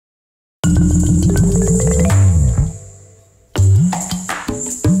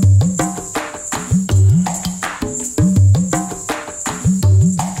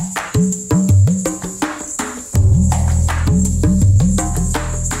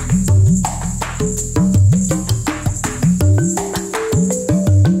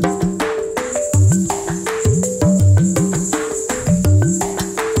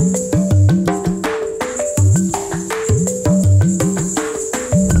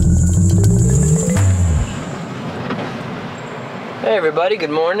Hey everybody, good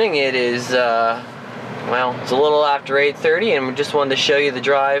morning. It is, well, it's a little after 8:30 and we just wanted to show you the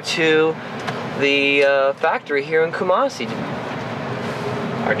drive to the factory here in Kumasi.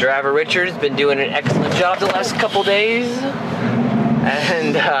 Our driver Richard has been doing an excellent job the last couple days.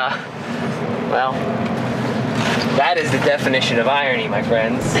 And, well, that is the definition of irony, my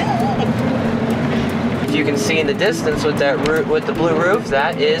friends. You can see in the distance with that with the blue roof,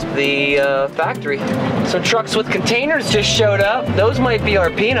 that is the factory. Some trucks with containers just showed up. Those might be our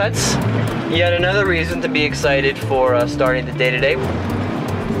peanuts. Yet another reason to be excited for starting the day today.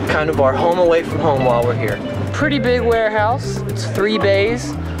 Kind of our home away from home while we're here. Pretty big warehouse. It's 3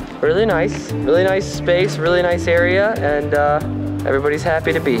 bays. Really nice space, really nice area, and everybody's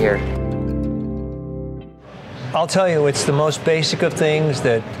happy to be here. I'll tell you, it's the most basic of things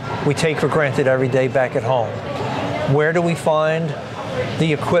that we take for granted every day back at home. Where do we find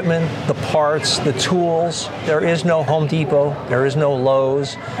the equipment, the parts, the tools? There is no Home Depot, there is no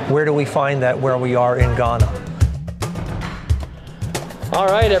Lowe's. Where do we find that where we are in Ghana? All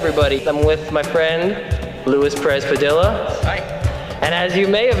right, everybody. I'm with my friend, Louis Perez Padilla. Hi. And as you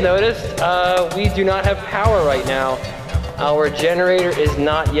may have noticed, we do not have power right now. Our generator is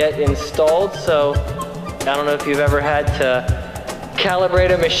not yet installed, so I don't know if you've ever had to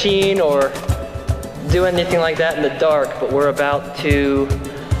calibrate a machine or do anything like that in the dark, but we're about to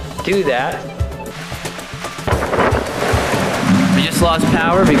do that. We just lost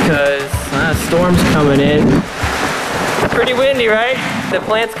power because storm's coming in. It's pretty windy, right? The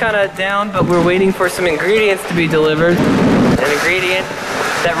plant's kind of down, but we're waiting for some ingredients to be delivered. An ingredient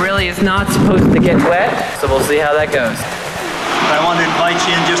that really is not supposed to get wet, so we'll see how that goes. I want to invite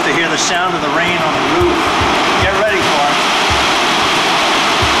you in just to hear the sound of the rain on the roof. Get ready for it.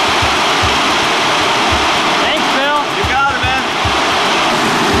 Thanks, Phil. You got it, man.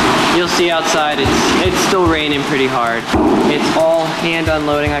 You'll see outside, it's still raining pretty hard. It's all hand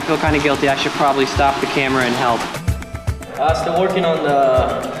unloading. I feel kind of guilty. I should probably stop the camera and help. Still working on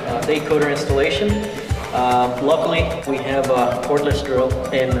the day coder installation. Luckily, we have a cordless drill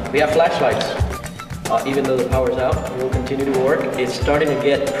and we have flashlights. Even though the power's out, we'll continue to work. It's starting to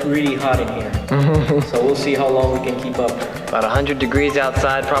get pretty hot in here. So we'll see how long we can keep up. About 100 degrees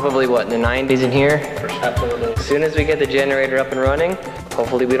outside, probably what, in the 90s in here? Absolutely. As soon as we get the generator up and running,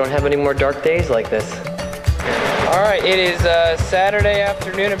 hopefully we don't have any more dark days like this. All right, it is Saturday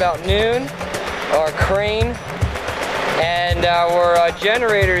afternoon, about noon. Our crane and our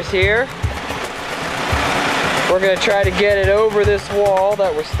generator's here. We're gonna try to get it over this wall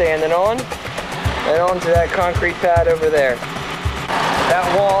that we're standing on and onto that concrete pad over there. That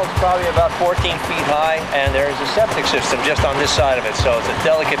wall is probably about 14 feet high, and there's a septic system just on this side of it, so it's a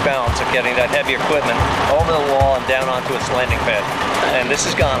delicate balance of getting that heavy equipment over the wall and down onto its landing pad. And this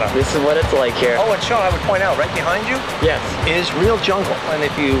is Ghana. This is what it's like here. Oh, and Sean, I would point out, right behind you Yes. is real jungle. And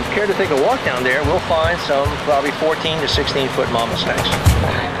if you care to take a walk down there, we'll find some probably 14 to 16 foot mama snakes.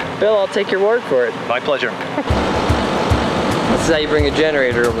 Bill, I'll take your word for it. My pleasure. This is how you bring a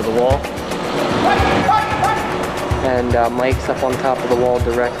generator over the wall. And Mike's up on top of the wall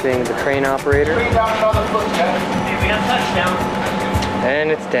directing the crane operator. We got touchdown. And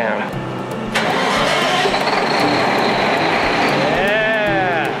it's down.